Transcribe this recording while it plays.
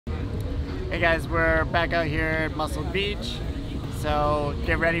Hey guys, we're back out here at Muscle Beach, so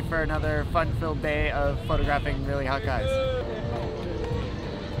get ready for another fun-filled day of photographing really hot guys.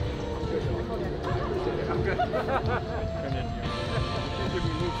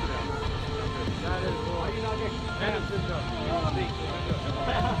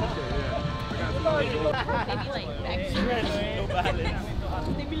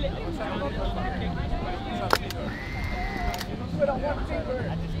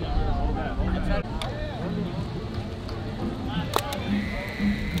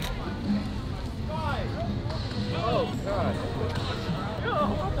 Oh God!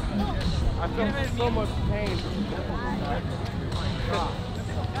 I feel so much pain.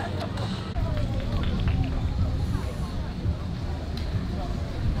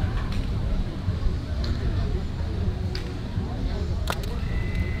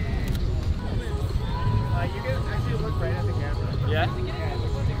 You guys actually look right at the camera. Yeah?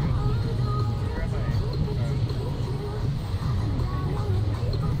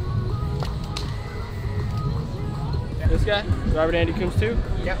 This guy? Robert Andy Coombs too?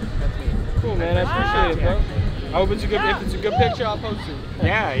 Yep, that's me. Cool, man. I appreciate it, bro. I hope it's a good, if it's a good picture, I'll post it.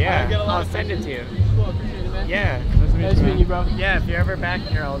 Yeah. I'll send it to you. Cool, I appreciate it, man. Yeah. Nice meeting you, bro. Yeah, if you're ever back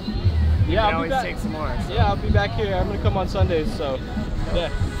here, I'll always take some more. So. Yeah, I'll be back here. I'm gonna come on Sundays, so yeah.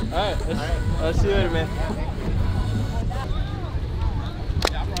 All right. Let's see you later, man.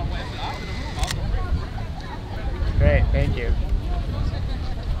 Great, thank you.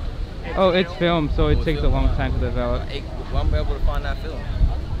 Oh, it's film, so it takes a long time to develop. Hey, well, I'm able to find that film.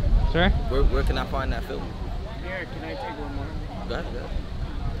 Sure? Where can I find that film? Here, can I take one more? Go ahead.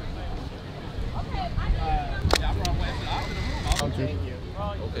 Thank you.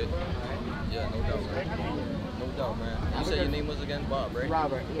 Okay. Yeah, no doubt, man. No doubt, man. You said your name was again Bob, right?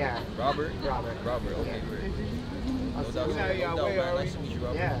 Robert, yeah. Robert? Robert. Robert, okay, great. No doubt, man. Nice to meet you,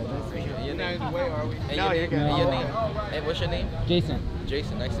 Robert. Yeah, nice to meet you. And your name? Are we? And No, your you're name? good. And your name? And what's your name? Jason.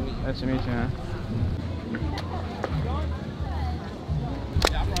 Jason, nice to meet you. Nice to meet you, man.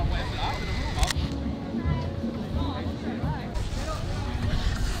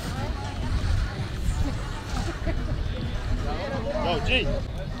 Oh, gee.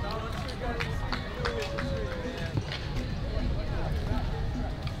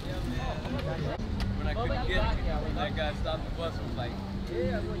 When I couldn't get it, that guy stopped the bus and was like,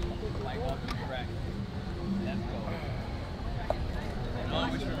 like off the track. Let's go. And I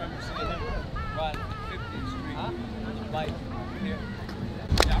always remember seeing him riding 50th Street, bike here.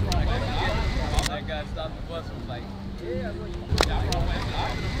 When I couldn't get it, that guy stopped the bus and was like, let's go.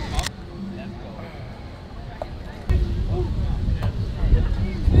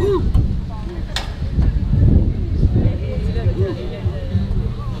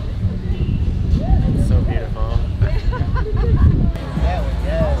 So beautiful.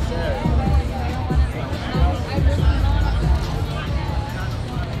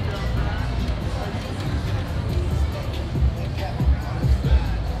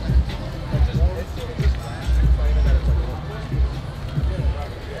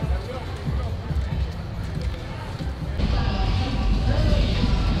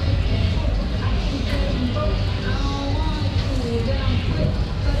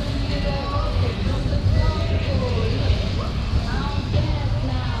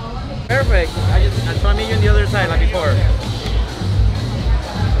 Perfect. I just want to meet you on the other side like before.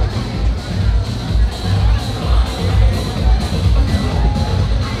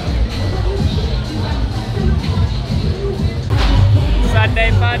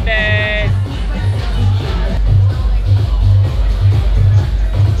 Sunday Monday.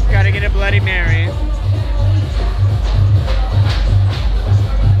 Gotta get a Bloody Mary.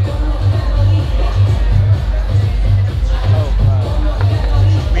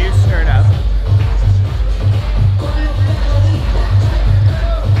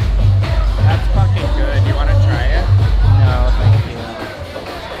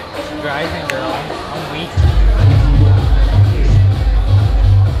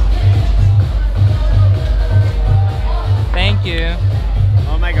 Thank you.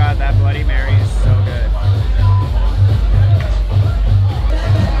 Oh my god, that Bloody Mary is so good.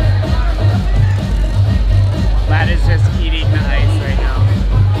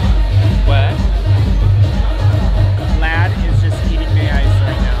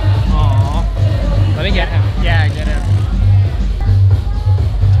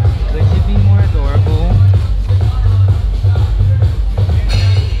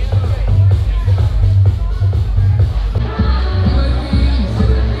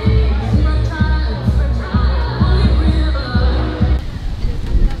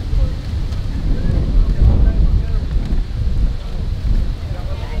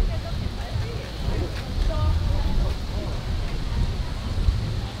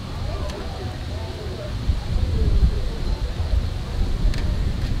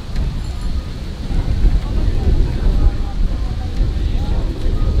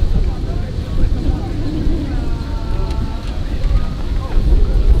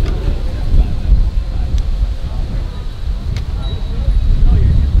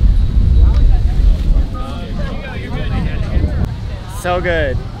 so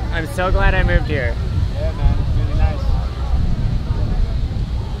good. I'm so glad I moved here. Yeah, man, it's really nice.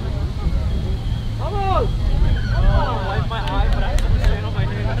 Vamos! Oh, wipe my eye, but I have to stand on my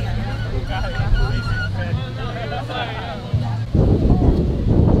hand.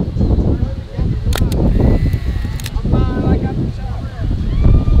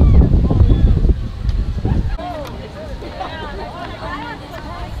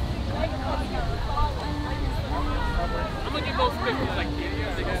 I'm gonna give those pictures like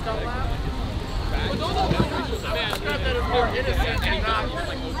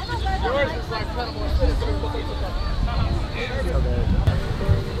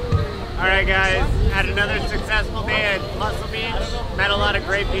Alright guys, had another successful day at Muscle Beach. Met a lot of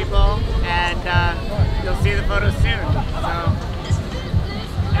great people, and you'll see the photos soon. So,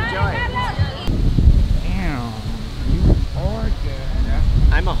 enjoy. Damn, you are good.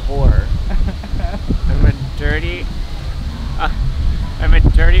 I'm a whore. I'm a dirty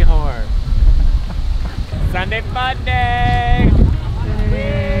whore. Sunday fun day!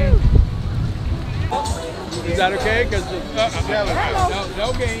 Is that okay? Because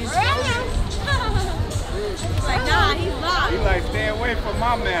no games. Like, nah, he's lost. He like, stay away from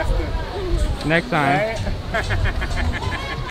my master. Next time. Right?